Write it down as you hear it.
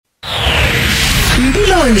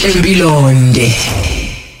Mpilonhle Mpilonde.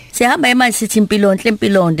 Sihamba manje sithi Mpilonhle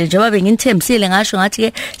Mpilonde njengoba bengithembisile ngasho ngathi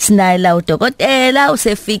ke sinaye la udokotela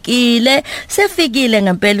sefikile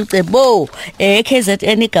ngempela ucebo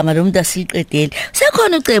KZN igama lomuntu asiliqedeli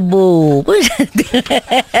sekhona ucebo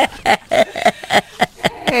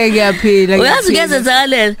Ngiyaphila. Uyazi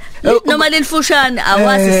ngezenzakalela noma lelifushane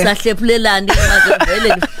awazi sisahlephulelani maze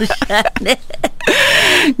vele lifushane.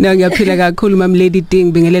 No ngiyaphila kakhulu Mam Lady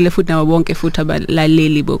Ding bingelele futhi nabo bonke futhi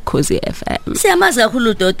abalaleli boKhosi FM. Siyamazi kakhulu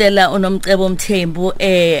udokotela uNomcebo Mthembu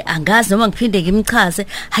angazi noma ngiphinde ngimchaze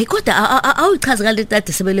hayi kodwa awuchaze ngale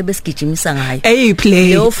tade sebele besigijimisa ngayo. Hey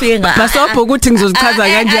play. Basobho ukuthi ngizozichaza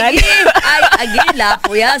kanjani.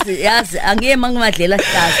 Angilapho yazi angiye mangimadlela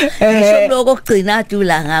hlaza. Ngisho lokho okugcina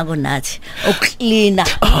adula ngako nathi okucleaner.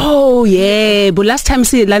 Oh yeah, but last time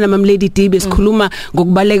silana Mam Lady D besikhuluma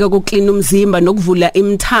ngokubaleka kokuclean umzimba nokuvula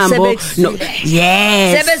imithambo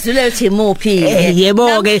yes sebezule uthi muphi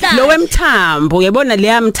yebo ke lo wemthambo yabona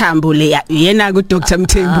leya mthambo le yena ku Dr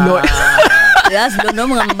Mthembu lo yazi lo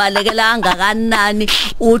noma ngambalekela angakanani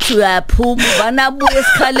uthi uyaphuma banabuye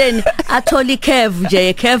esikhaleni athola icave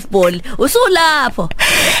nje cave ball usulapho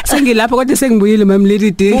sengilapho kodwa sengibuyile Mam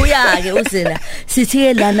Lady D uya ke uzela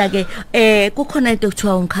sithi lana ke kukhona into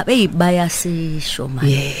ekuthiwa umkhaba bayasisho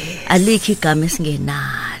manje alikho igama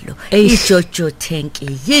esingenalo iJojo tank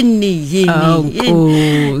yini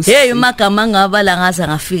hey magama ngabala ngaza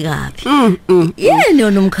ngafikaphi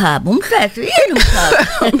yini nomkhaba umhlahla yini umkhaba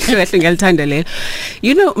umhlahla ngiyalithanda le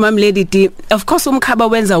you know Mam Lady D of course umkhaba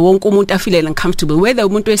wenza wonke umuntu afeel uncomfortable whether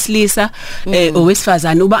umuntu wesilisa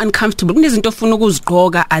owesifazana uba uncomfortable kunezinto ofuna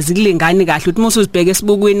ukuzigqoka azikulingani kahle uthi musu uzibheke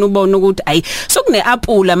esibukweni ubone ukuthi ayi sokune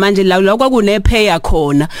apula manje la kwakune pear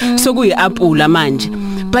khona sokuyi apula manje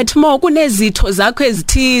but more kunezitho zakho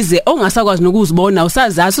ezithize ongasakwazi nokuzibona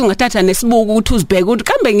usazazi ungathatha nesibuku ukuthi uzibheke ukuthi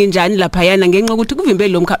kambe nginjani lapha yana ngenxa ukuthi kuvimbe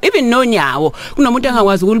lo mkhaba even nonyawo kunomuntu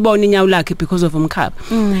engakwazi ukulibona inyawo lakhe because of umkhaba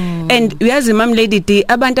and uyazi Mam Lady D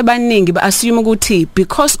abantu abaningi ba assume ukuthi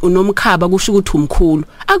because unomkhaba kusho ukuthi umkhulu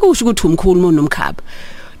akusho ukuthi umkhulu unomkhaba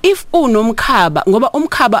if unomkhaba ngoba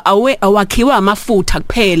umkhaba awakhiwa amafutha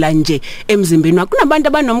kuphela nje emzimbeni wakho kunabantu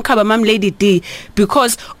abanomkhaba Mam Lady D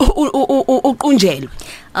because uqunjelwe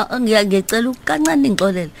ngiyacela ukancane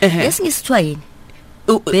ngixolele esingisithwa yini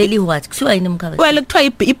belly what kuthiwa yini umkhaba well kuthiwa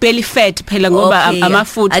ibelly fat phela ngoba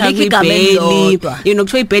amafutha kwibelly you know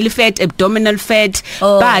kuthiwa ibelly fat abdominal fat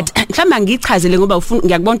but mhlawumbe ngichazele ngoba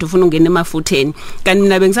ngiyakubona ufuna ungena emafutheni kanti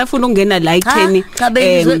mina bengisafuna ukungena la ekutheni cha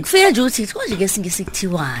bengizofika nje ukuthi konje ke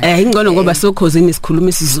singisikuthiwana ingcono ngoba sokhozini isikhuluma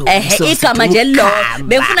isizulu igama nje lo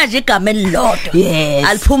bengifuna nje igama elilodwa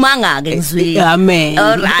aliphumanga ke ngizwile amen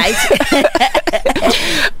all right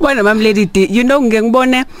bona Mam Lady D you know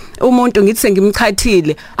ngengibone umuntu ngithi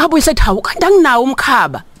sengimchathile abuyisethi hawu kanti anginawo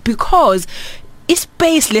umkhaba because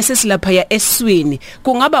ispace lesesilapha ya eswini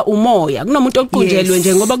kungaba umoya kunomuntu oqunjelwe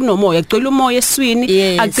nje ngoba kunomoya kucela umoya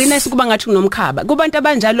eswini agcina sikuba ngathi kunomkhaba kubantu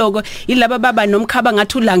abanjalo yilaba baba nomkhaba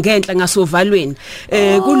ngathi ulangenhla ngasovalweni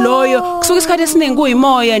kuloyo kusuka isikhathi esiningi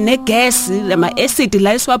kuyimoya negas lama acid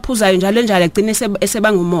la esiwaphuzayo njalo agcina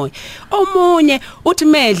esebanga umoya omunye uthi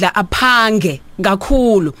medla aphange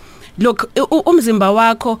kakhulu look umzimba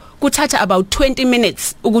wakho kuthatha about 20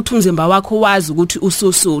 minutes ukuthi umzimba wakho wazi ukuthi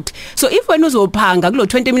ususuthi so if wena uzophanga kulo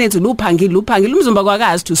 20 minutes luphangile umzimba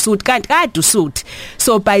kwakazi to suit kanti kade usuthi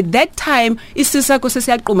so by that time isisu sakho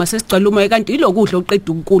sesiyaqhuma sesigcwala umoya kanti ilokudla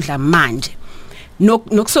oqeda ukudla manje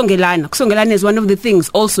nokusongelana is one of the things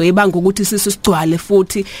also ebanga ukuthi isisu sigcwale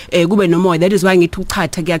futhi kube nomoya that is why ngithi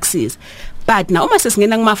uchatha kuyakusiza but na uma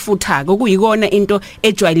sesingena kumafutha kokuyikona into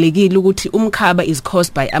ejwayelekile ukuthi umkhaba is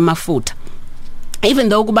caused by amafutha even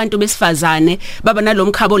though kubantu besifazane baba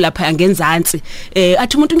nalomkhabo lapha angenzansi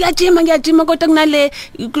athi umuntu ngiyajima kodwa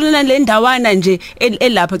kunale ndawana nje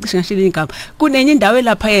elapha cishe ngashila igama kunenye indawo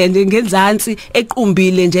lapha nje ngenzansi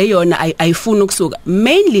equmbile nje yona ayifuna ukusuka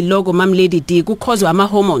mainly logo Mam Lady D kukhozwa ama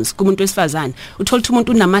hormones kumuntu wesifazane uthola ukuthi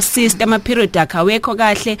umuntu unama cyst ama period akhe awekho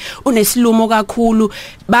kahle unesilumo kakhulu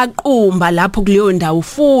baqumba lapho kuleyo ndawo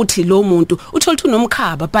futhi lo muntu uthola ukuthi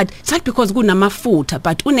unomkhaba but it's not because kunamafutha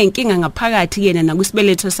but unenkinga ngaphakathi yena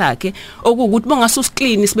nakwisibeletho sakhe okuwukuthi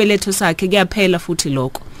bongasuclean isibeletho sakhe kuyaphela futhi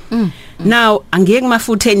lokho now angeke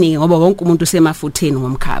mafutheni ngoba wonke umuntu usemafutheni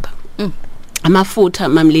ngomkhaba amafutha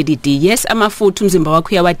Mam Lady D yes amafutha umzimba wakho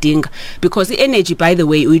uyawadinga because energy by the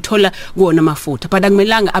way uyithola kuona amafutha but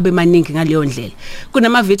akumelanga abe maningi ngaleyo ndlela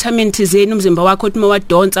kunama vitamins zeni umzimba wakho uthi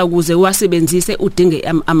mawadonsa ukuze uwasebenzise udinge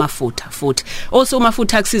amafutha futhi also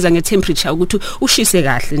amafutha akusiza ngetemperature ukuthi ushise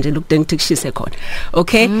kahle nje lokudinga ukuthi kushise khona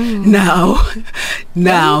okay now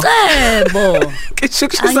Mthembu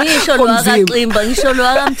angisho lo akaXimba ngisho lo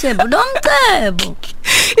akaMthembu lo Mthembu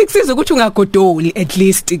ikusiza ukuthi ungagodoli at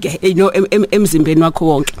least ke emzimbeni wakho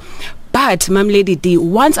wonke. But Mamlady D,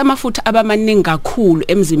 once amafutha abamaningi kakhulu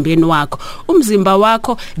emzimbeni wakho, umzimba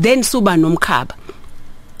wakho then suba nomkhaba.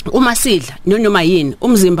 Uma sidla noma yini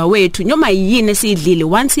umzimba wethu noma yini esidlile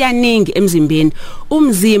once yaningi emzimbeni,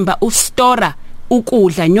 umzimba ustora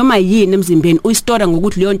ukudla noma yini emzimbeni uyistora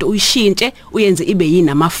ngokuthi leyo nto uyishintshe uyenze ibe yini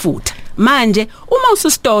amafutha. Manje uma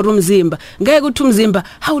usustore umzimba ngeke ukuthi umzimba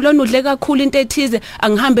hawulona udle kakhulu into ethize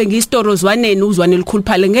angihambe ngiyistoro zwaneni uzwane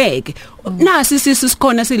likhuluphale ngeke. Nasi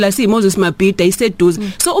sikhona sila siMoses Mabhida iseduze,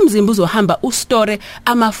 so umzimba uzohamba ustore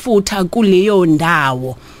amafutha kuleyo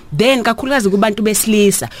ndawo. Then kakhulukazi kubantu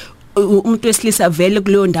besilisa, umuntu wesilisa vele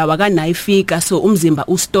kuleyo ndawo akanayifika, so umzimba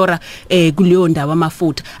ustora kuleyo ndawo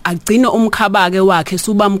amafutha agcina umkhaba ke wakhe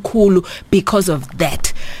suba mkhulu because of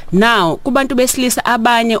that. Now kubantu besilisa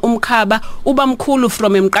abanye umkhaba uba mkhulu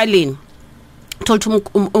from emqaleni, thola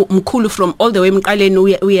umkhulu from all the way emqaleni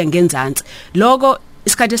uye ngenzansi. Lokho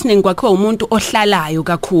isikhathi esiningi kwakho umuntu ohlalayo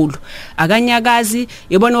kakhulu, akanyakazi.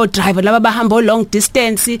 Yabona o driver laba bahamba long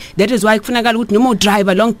distance, that is why kufunakala ukuthi noma u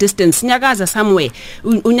driver long distance nyakaza somewhere,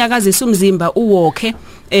 unyakazisa umzimba uwalke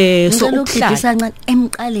so ukuhlala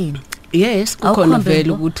emqaleni. Yes, ukhona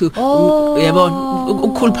vele ukuthi yabona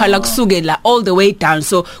ukukhuluphala kusuke la all the way down,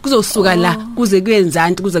 so kuzosuka la kuze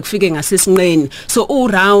kuyenzanti kuze kufike ngasesinqeni, so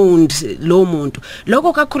round lo muntu.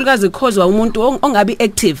 Lokho kakhulukazi khozwa umuntu ongabi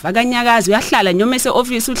active, akanyakazi, uyahlala noma ese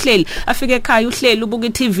office uhleli, afike ekhaya uhleli ubuka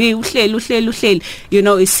iTV uhleli, you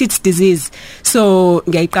know, it's seats disease. So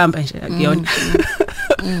ngiyayiqamba nje kuyona.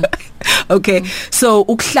 Okay, so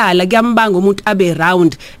ukuhlala kuyambanga umuntu abe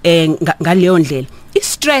round ngaleyo ndlela.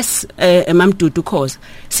 Stress mamdudu cause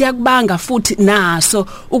siyakubanga futhi naso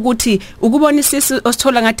ukuthi ukubona isisi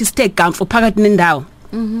osithola ngathi sithe gamfu phakathi nendawo.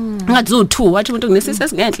 Ngathi u2 wathi umuntu kunesisi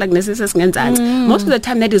esingenhla kunesisi esingenzansi. Most of the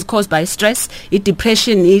time that is caused by stress,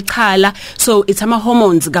 depression, ikhala. So it's ama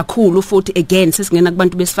hormones kakhulu futhi again sesingena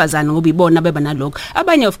kubantu besifazana ngoba ibona beba nalokho.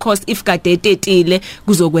 Abanye of course if kade etetile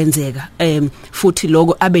kuzokwenzeka futhi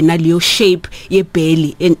lokho abe naliyo shape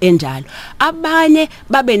yebelly enjalo. Abanye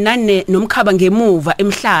babe nane nomkhaba ngemuva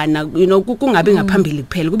emhlana, you know, kungabe ngaphambili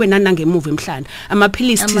kuphela kube nana ngemuva emhlana.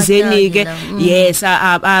 Amaphilisi thizeni ke yes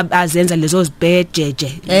azenza lezo zibheje.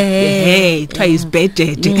 Hey, try is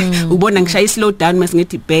bejeje. Ubona ngishaya slow down mase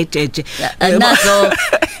ngithi bejeje. Nazo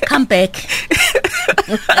come back.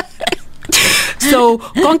 So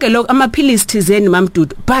konke lokho amaphilisi thizeni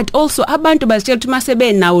mamdudu, but also abantu bazitshela ukuthi mase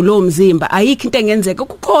benawo lo mzimba ayikho into engenzeka,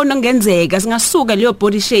 kukhona ngenzeka singasuka leyo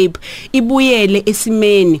body shape ibuyele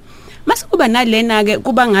esimeni. Mase kuba nalena ke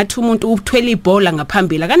kuba ngathi umuntu uthwele ibhola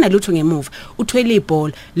ngaphambili akanalutho ngemuva, uthwele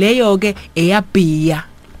ibhola leyo ke eyabhiya.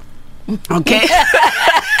 Okay.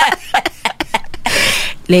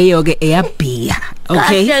 Leyo ke eyabhiya.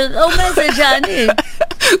 Okay. Kahle umenze njani?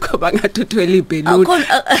 Kuba ngathi uthwele ibheluni.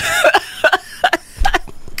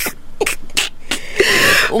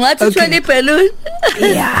 Ungathi uthwele ibheluni?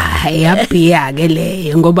 Yeah, yabhiya ke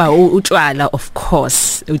leyo ngoba utshwala of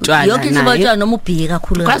course, utshwala nayo. Yonke izibotshwa noma ubhiye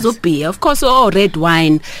kakhulu. Kwazi ubhiya of course red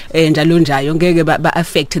wine njalo njayo ngeke ba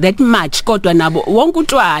affect that much, kodwa nabo wonke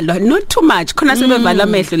utshwala not too much khona sebevala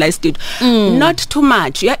amehlo la studio. Not too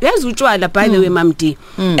much. Yazi utshwala by the way mamdi.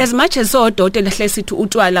 As much as so dokotela hlesithi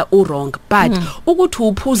utshwala wrong, but ukuthi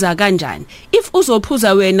uphuza kanjani. If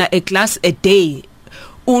uzophuza wena a glass a day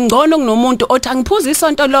ungcono kunomuntu othi angiphuza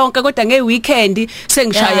isonto lonke kodwa ngeweekend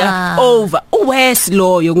sengishaya over worse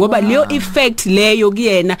loyo ngoba leyo effect leyo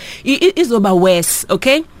kuyena izoba worse.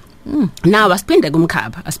 Okay, now asiphinde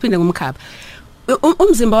kumkhaba.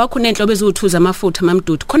 Umzimba wakho unenhlobo ezuthuza amafutha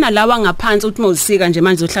mamdudu, khona lawa ngaphansi uthi mawusika nje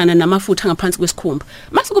manje uhlana namafutha ngaphansi kwesikhumba.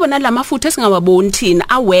 Mase kuba nalamafutha esingawaboni thina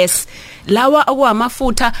awes, lawa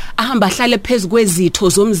okwamafutha ahamba ahlale phezulu kwezitho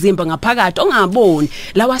zomzimba ngaphakathi ongaboni,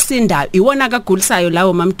 lawa sindayo iwona kagulisayo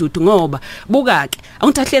lawo mamdudu ngoba buka ke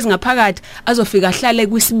awuthi ahlezi ngaphakathi azofika ahlale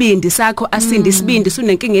kwisibindi sakho asinde isibindi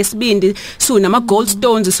sunenkinga yesibindi sunama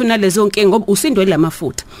gallstones sunalezo nkinga ngoba usindwe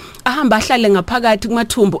lamafutha ahamba ahlale ngaphakathi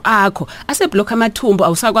kumathumbu akho aseblock amathumbu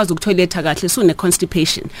awusakwazi ukuthoiletha kahle sune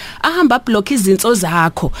constipation, ahamba block izinso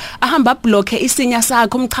zakho, ahamba block isinya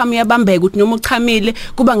sakho umchamo yabambeka ukuthi noma uchamile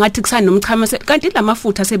kuba ngathi kusanomchamo kanti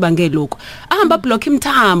lamafutha sebange lokho, ahamba block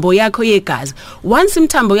imthambo yakho yegazi. Once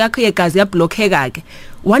imthambo yakho yegazi yablockeka ke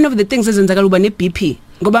one of the things ezenzakala uba ne BP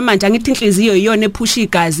ngoba manje angithi inhliziyo iyona ephusha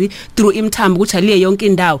igazi through imthambo ukuthi aliye yonke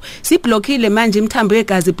indawo, siblockile manje imthambo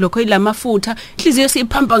yegazi blockwe lamafutha, inhliziyo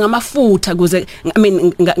siyiphampa ngamafutha kuze I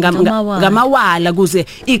mean ngamawala kuze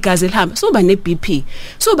igazi lihamba, soba ne BP,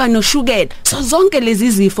 soba no sugar. So zonke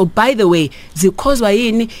lezi zifo by the way zikhozwa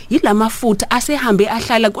yini? Yilamafutha asehambe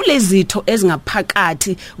ahlala kulezitho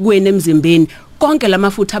ezingaphakathi kwena emzimbeni konke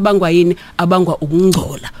lamafutha abangwa yini abangwa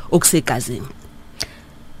ukungcola okusegazini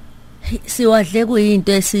siwadle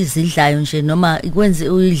kuyinto esizidlayo nje noma ikwenze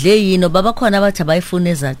uyidle yini baba khona abathi abayifuna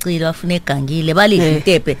ezacile bafuna egangile balidla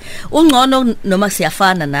intebe ungcono noma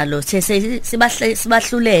siyafana nalo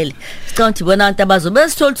sibahlulele siconthi bona abantu abazobe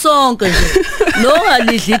sithola sonke nje no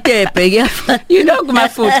alidla intebe kuyafana you know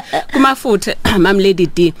kumafutha mam lady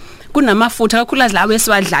D kunamafutha kakhulukazi lawo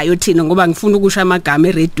esiwadlayo thina ngoba ngifuna ukusha amagama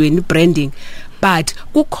eredweni branding but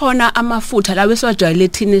kukhona amafutha lawo esiwajwayele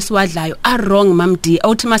thina esiwadlayo are wrong mam D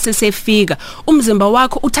awuthi mase sefika umzimba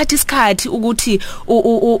wakho uthatha isikhathi ukuthi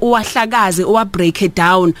uwahlakaze uwa break it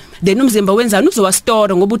down then umzimba wenzani uzowa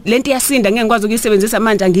store ngoba lento iyasinda ngeke ngikwazi ukuyisebenzisa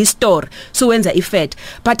manje angiyistore so wenza ifat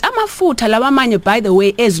but amafutha lawa amanye by the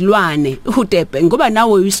way ezilwane udebe ngoba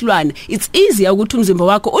nawe uyisilwane it's easier ukuthi umzimba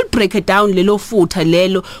wakho ul break it down lelo futha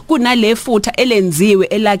lelo kunale futha elenziwe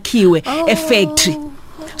elakhiwe efactory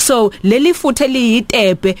so leli futha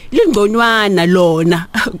liyitepe lingconywana lona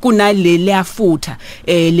kunaleli afutha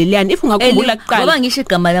leliyani if ungakhumbula kuqala ngoba ngisho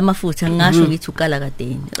igama lamafutha ngisho ngithi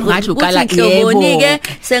ukalakateni ngisho ukalakateni ke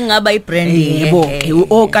sengaba ibranding yebo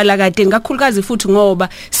okalakateni kakhulukazi futhi ngoba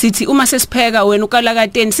sithi uma sesipheka wena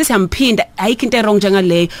ukalakateni sisiyamphinda ayikho into wrong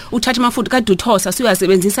njengaleyo uthatha amafutha kade uthosa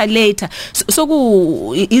siyasebenzisa later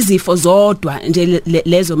soku izifo zodwa nje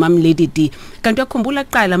lezo mam lady D kanti uyakhumbula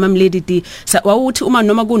kuqala mam lady D wawuthi uma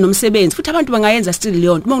noma kunomsebenzi futhi abantu bangayenza still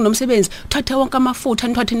leyo nto uma kunomsebenzi uthatha wonke amafutha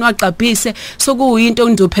nithathe niwaqabhise sokuyinto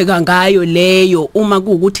engizopheka ngayo leyo uma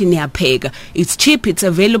kuukuthi niyapheka it's cheap it's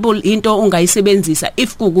available into ungayisebenzisa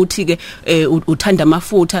if kuukuthi ke uthanda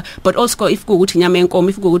amafutha but also if kuukuthi inyama yenkomo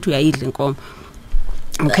if kuukuthi uyayidla inkomo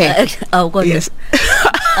okay awukodwa yes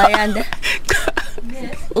ayanda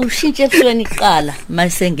ushintshe ebusweni iqala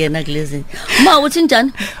masengena kulezi uma uthi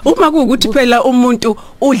njani uma kuukuthi phela umuntu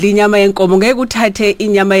udla inyama yenkomo ngeke uthathe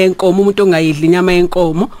inyama yenkomo umuntu ongayidla inyama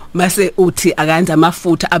yenkomo mase uthi akanza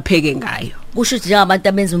amafutha apheke ngayo kusho ukuthi abantu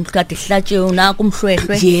abenza umkade ihlatshe nako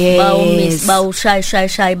umhlwehlwe bawumisa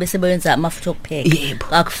bawushaya bese bayenza amafutha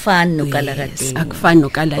okupheka akufani nokalakateni akufani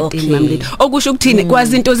nokalakateni mamleti okusho ukuthini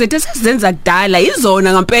kwazi into zethu esizenza kudala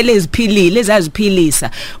izona ngempela eziphilile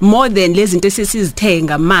ezaziphilisa more than lezi zinto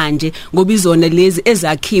esizithenga manje ngoba izona lezi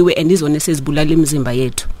ezakhiwe and izona esezibulala imizimba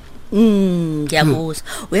yethu ngiyabuza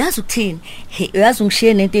uyazi ukuthini uyazi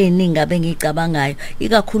ungishiye nento eziningi abe ngicabangayo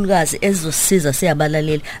ikakhulukazi ezosisiza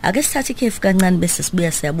siyabalaleli ake sithathe ikhefu kancane bese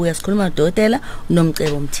sibuya sikhuluma noDokotela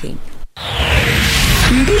uNomcebo Mthembu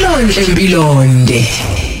Mpilonhle Mpilonde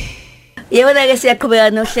yebona ke siyaqhubeka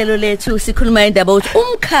nohlelo lethu sikhuluma indaba ukuthi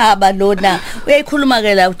umkhaba lona uyayikhuluma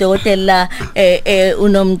ke la uDokotela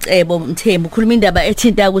uNomcebo Mthembu ukhuluma indaba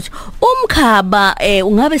ethinta ukuthi umkhaba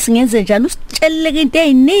ungabe singenze njani usitsheleke into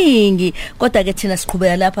eziningi kodwa ke thina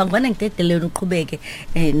siqhubeka lapha ngibona ngidedelele uqhubeke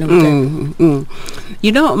Nomcebo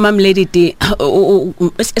you know mam lady D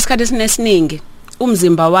esikhathi esiningi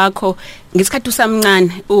umzimba wakho ngesikhathi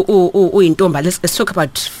usamncane uyintomba let's talk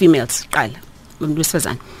about females qala umuntu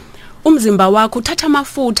wesifazane umzimba wakho uthatha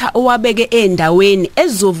amafutha owabeke endaweni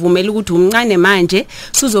ezovumela ukuthi umncane manje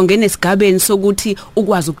sizongena esigabeni sokuthi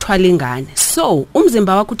ukwazi ukuthwala ingane so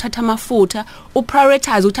umzimba wakho uthatha amafutha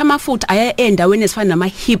uprioritize ukuthi amafutha aya endaweni ezifana nama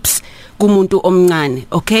hips kumuntu omncane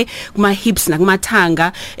okay kuma hips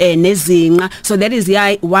nakumathanga nezinqa so that is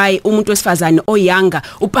why umuntu wesifazane oyanga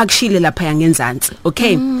upakishile lapha yangenzansi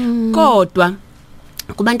okay kodwa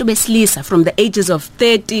kubantu besilisa from the ages of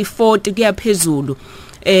 30 40 kuya phezulu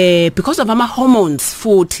because of ama hormones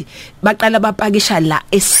futhi baqala bapakisha la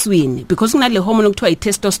eswini because kunale hormone okuthiwa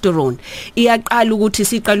i-testosterone iyaqala ukuthi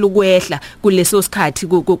siqala ukwehla kuleso sikhathi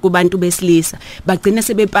kubantu besilisa bagcina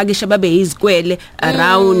sebepakisha babe yizikwele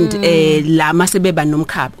around la masebeba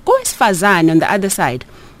nomkhaba kowesifazane on the other side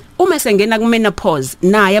uma sengena ku menopause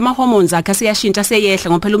naye ama hormones akhe asiyashintsha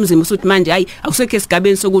seyehla ngoba phela umzimba usuthi manje hayi akusekho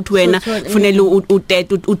esigabeni sokuthi wena kufanele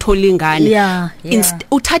uthola ingane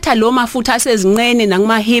uthatha lo mafutha asezincene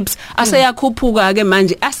nakuma hips aseyakhuphuka ke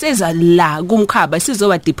manje aseza la kumkhaba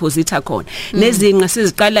sizoba deposita khona nezinqa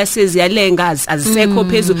siziqala seziyalenga azisekho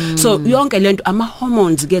phezulu so yonke lento ama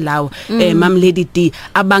hormones ke lawo mam lady D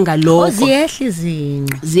abanga lokho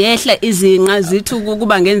ziyehla izinqa zithi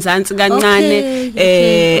kuba ngenzansi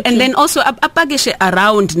kancane and then also apakishe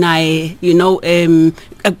around naye you know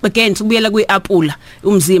again kubuyela kwiapula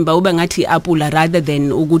umzimba ube ngathi iapula rather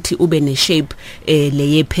than ukuthi ube ne shape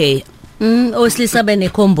leyepear osilisa bene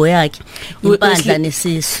combo yakhe impandla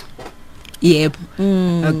nesisu yep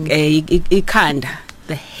okay ikhanda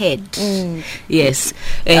the head yes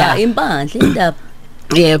impandla indaba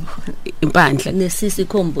yebo Mpandla nesisi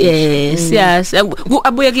khombo yes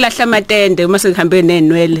abuye kulahla amatende uma sekuhambe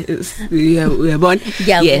nenwele uyabona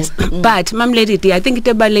yes but mam lady I think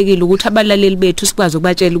into ebalekile ukuthi abalaleli bethu sikwazi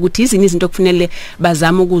ukubatshela ukuthi izini izinto okufanele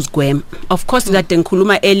bazama ukuzigwema of course kade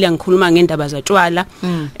ngikhuluma earlier ngikhuluma ngendaba zatshwala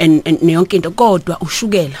and yonke into kodwa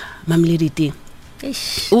ushukela mam lady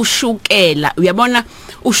ushukela uyabona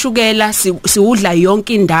ushukela siudla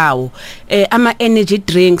yonke indawo ama energy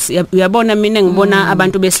drinks uyabona mina ngibona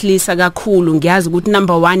abantu besilisa kakhulu ngiyazi ukuthi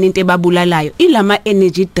number 1 into ebabulalayo ilama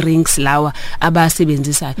energy drinks lawa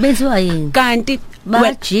abasebenzisayo benziwa yini kanti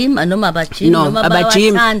ba gym noma abajim noma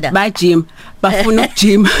bayathanda ba gym bafuna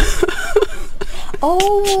ukujima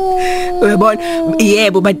uyabona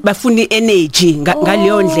yebo bafuna energy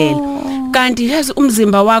ngaleyo ndlela kanti yazi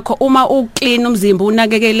umzimba wakho uma uclean umzimba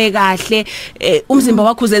unakekele kahle umzimba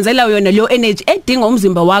wakho uzenzela yona leyo energy edinga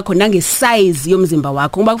umzimba wakho nangesize yomzimba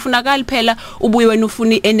wakho ngoba kufunakala phela ubuye wena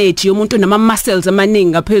ufuna energy yomuntu nama muscles amaningi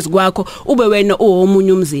ngaphezulu kwakho ube wena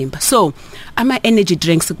omunye umzimba so ama energy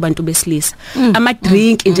drinks kubantu besilisa ama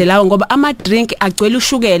drink nje lawo ngoba ama drink agcwele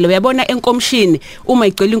ushukela uyabona enkomishini uma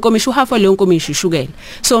igcwele inkomishi uhafa leyo nkomishi ushukela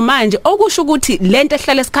so manje okusho ukuthi lento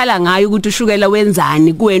ehlala esikhala ngayo ukuthi ushukela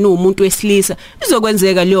wenzani kuwena umuntu wesilisa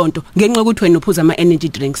izokwenzeka leyo nto ngenxa ukuthi wena uphuza ama energy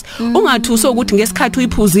drinks ungathusa ukuthi ngesikhathi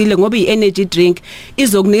uyiphuzile ngoba i energy drink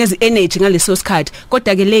izokunikeza energy ngaleso sikhathi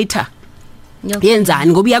kodwa ke later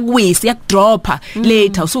yenzani ngoba iyakuwisa iyakudropa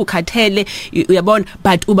later usukhathele uyabona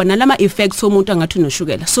but uba nalama effects somuntu angathi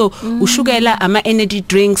unoshukela so ushukela ama energy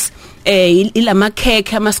drinks ilama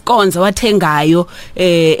cake ama scones wathengayo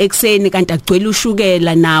ekseni kanti agcwele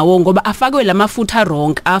ushukela nawo ngoba afakwe lamafutha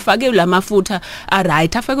wrong afakwe lamafutha a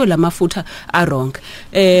right afakwe lamafutha a wrong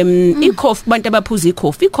icoffee kubantu abaphuza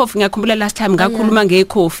icoffee ngiyakhumbula last time ngakhuluma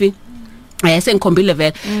ngecoffee sengikhombile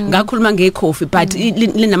vele ngakhuluma ngecoffee but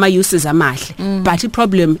linama uses amahle but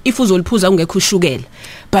iproblem if uzoliphuza ungekho ushukela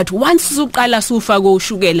but once usuqala sufaka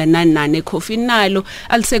ushukela nani ecoffee nalo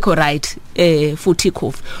alisekho right futhi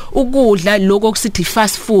icoffee ukudla lokho okusithi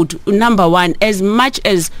fast food number 1 as much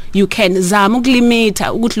as you can zama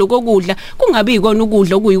ukulimita ukuthi lokho kudla kungabi ikona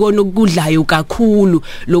ukudla okuyikona okudlayo kakhulu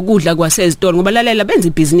lokudla kwasezitolo ngoba lalela benza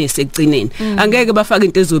ibusiness ekugcineni angeke bafaka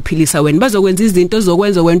into ezophilisa wena bazokwenza izinto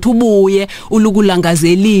ezokwenza wena ubuye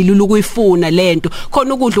ulukulangazelile ulukuyifuna lento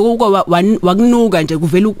khona ukudla ukwa wakunuka nje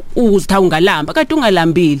kuvela uzitha ungalamba kade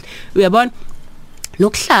ungalambile uyabona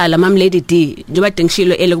nokuhlala mam lady D njengoba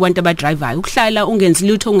dengishilo ele kubantu abadrivayo ukuhlala ungenzi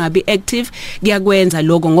lutho ungabi active kuyakwenza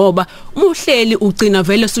lokho ngoba umuhleli ugcina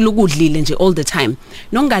vele sulukudlile nje all the time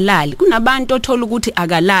nongalali kunabantu othola ukuthi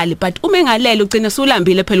akalali but uma engalele ugcina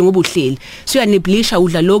sulambile phela ngoba uhleli suyaniblisha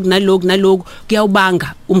udla lokho nalokho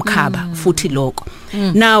kuyawubanga umkhaba futhi lokho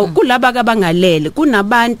now kulaba abangalele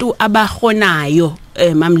kunabantu abahonayo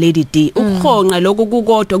mam lady D ukukhonqa lokho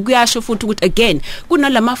kukodwa kuyasho futhi ukuthi again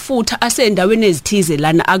kunalamafutha asendaweni ezithize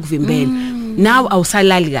lana akuvimbela now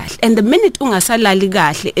awusalali kahle and the minute ungasalali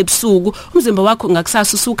kahle ebusuku umzimba wakho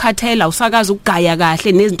ngakusasa usukhathela usakaza ukugaya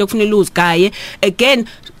kahle nezinto okufanele uzigaye again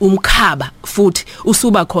umkhaba futhi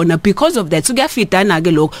usuba khona because of that kuyafidana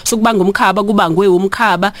ke lokho sokubanga umkhaba kubangwe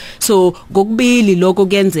umkhaba so kokubili lokho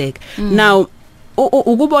kuyenzeka now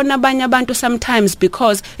ukubona abanye abantu sometimes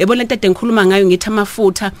because yebona into engikhuluma ngayo ngithi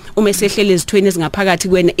amafutha uma esehlele ezithweni ezingaphakathi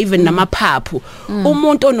kwena even namaphaphu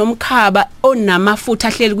umuntu onomkhaba onamafutha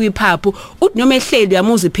ahleli kuyiphaphu uthi noma ehleli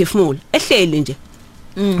uyamuza iphefumula ehleli nje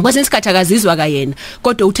kwesinye isikhathi akazizwa kayena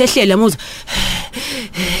kodwa uthehlele amuza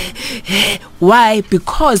why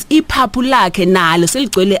because iphaphu lakhe nalo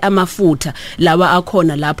seligcwele amafutha lawa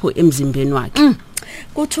akhona lapho emzimbeni wakhe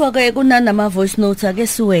kuthiwa ke kunanama voice notes ake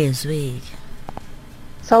siwezwe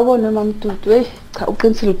Sawubona mamdudu cha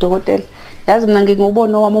uqinisile udokotela yazi mina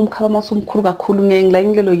ngingubona wami umkhaba masumkhulu kakhulu ngiyengila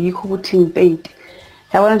ingelo yikho ukuthi ngipeyite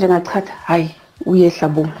yabona nje ngachatha hayi uyehla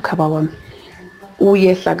bomkhaba wami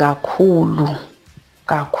uyehla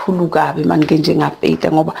kakhulu kabi manje nje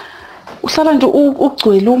ngapeyita ngoba usala nje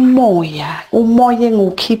ugcwele umoya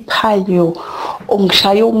engikhiphayo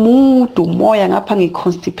ongishaya umoya ngapha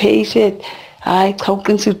ngiconstipation hayi cha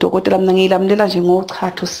uqinisile udokotela mina ngiyilamulela nje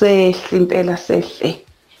ngochatho sehle impela sehle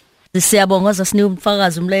Siyabonga sasiniwe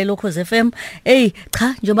umfakazi umlayelo Khoze FM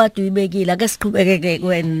cha njengoba duyibekile ake siqhubeke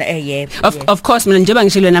kwena yebo of course mina njengoba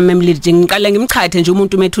ngishilo na memlid nje ngiqala ngimchathe nje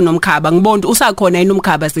umuntu methu nomkhaba ngibona usakhona yini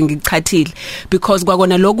umkhaba sengichathile because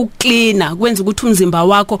kwakona lokhu cleaner kwenza ukuthi umzimba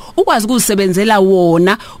wakho ukwazi ukuzisebenzela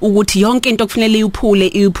wona ukuthi yonke into kufanele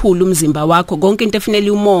iyiphule umzimba wakho konke into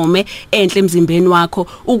efanele umome enhle emzimbeni wakho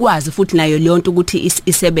ukwazi futhi nayo leyo nto ukuthi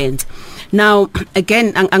isebenze now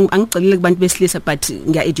again angicela kubantu besilisa but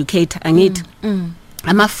ngiya educate angithi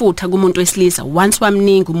amafutha kumuntu wesilisa once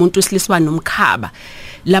wamningi umuntu wesilisa nomkhaba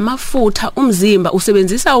lamafutha umzimba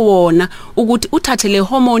usebenzisa wona ukuthi uthathe le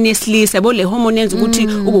hormone yesilisa yabo le hormone yenza ukuthi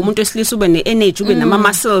ube umuntu wesilisa ube ne-energy ube nama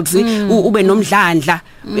muscles ube nomdlandla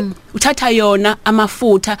uthatha yona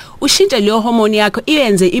amafutha ushintshe le hormone yakho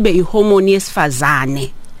iyenze ibe ihormone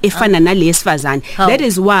yesifazane efana nalesifazane. That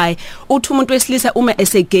is why uthi umuntu wesilisa uma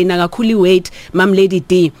esegaina kakhulu weight mam lady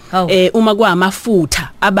D uma kwamafutha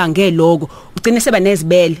abange lokho ugcine seba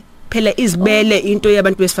nezibele phela izibele into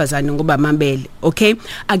yabantu besifazane ngoba amabele okay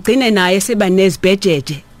agcine naye seba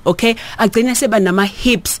nezibhejeje okay agcine seba nama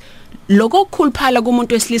hips lokho kukhuluphala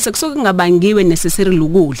kumuntu wesilisa kusuke kungabangiwe necessary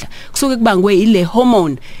ukudla kusuke kubangwe ile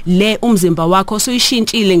hormone le umzimba wakho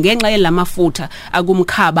soyishintshile ngenxa yelamafutha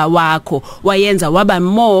akumkhaba wakho wayenza waba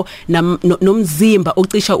more nomzimba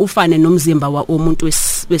ocisha ufane nomzimba womuntu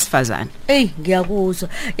wesifazane. Ngiyakuzwa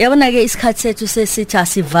yabona ke isikhathi sethu sesithi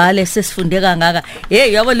asivale sesifunde kangaka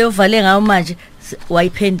yabo le uvale ngayo manje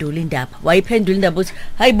wayiphendula indaba uthi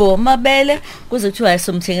hayibo mabele kuze kuthiwa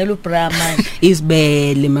somthengela ubra manje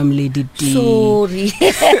isibele mam lady D sorry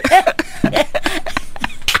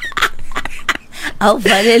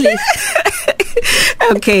awuvalele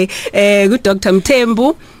okay ku Dr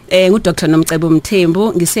Mthembu ngu-Dr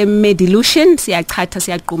Mthembu ngise Medilution siyachatha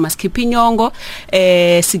siyaqhuma sikhipha inyongo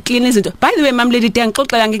siklina izinto. By the way mam lady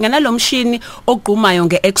ngixoxela nginganalo mshini ogqumayo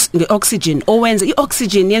ngeoxygen owenza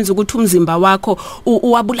ioxygen yenza ukuthi umzimba wakho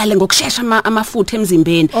uwabulale ngokusheshsha amafutha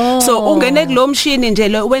emzimbeni. So ungene kulo mshini nje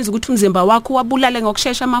lo wenza ukuthi umzimba wakho uwabulale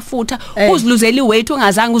ngokusheshsha amafutha uziluzela iweight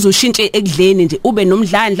ungazange uzoshintshe ekudleni nje ube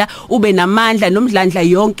nomdlandla ube namandla nomdlandla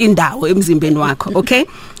yonke indawo emzimbeni wakho. Okay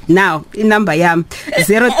now inumber yam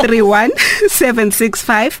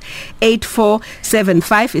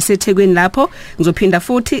 0317658475 isethekwini lapho ngizophinda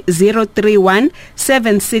futhi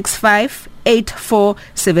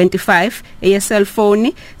 0317658475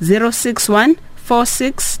 eyecellphone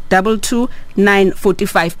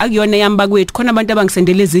 0614622945 akuyona yamba kwethu khona abantu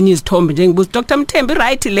abangisendele ezinye izithombe nje ngibuza Dr Mthembu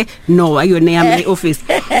right le no akuyona yami eoffice.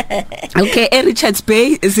 Okay Richards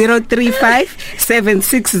Bay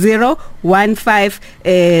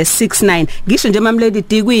 0357601569 ngisho nje mam lady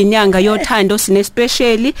D kuyinyanga yothando sine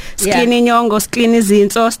special skin inyongo skin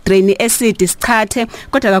izinso strain acid sichathe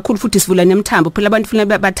kodwa kakhulu futhi sivula nemthambo phela abantu funa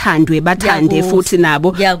bathande futhi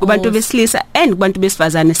nabo kubantu besilisa and kubantu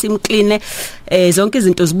besifazane simclean zonke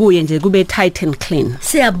izinto zibuye nje kube tight and clean.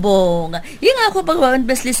 Siyabonga ingakho abantu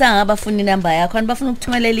besilisa ngabafuna inamba yakho abantu bafuna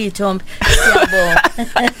ukuthumelela izithombe siyabonga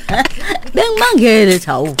bengimangele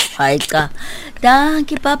thawu hayi cha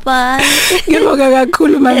danki papa ngibonga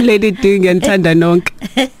kakhulu mam lady D ngiyanthanda nonke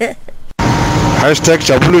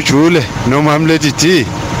 #jabulujule no mam lady D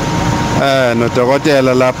no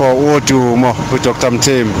dokotela lapho udumo uDr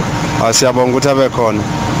Mthembu asiyabonga ukuthi abe khona.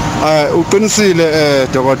 Uqinisile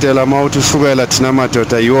dokotela mawuthi ushukela thina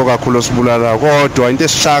madoda yiwo kakhulu osibulala kodwa into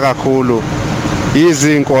esishaka kakhulu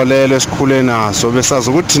izinkolelo esikhule nazo besazi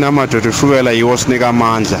ukuthi thina madoda ushukela yiwo sinika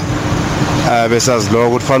amandla besazi lokho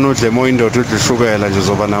ukuthi fanele udle moya indoda udle ushukela nje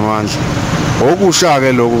zoba namandla okusha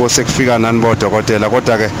ke lokho sekufika nani bodokotela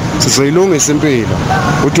kodwa ke sizoyilungisa impilo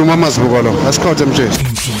uthi uma mazibuko lo asikhothe mshini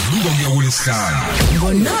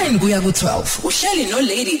ngo 9 kuya ku 12 uhleli no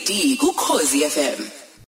Lady D ku Khosi FM.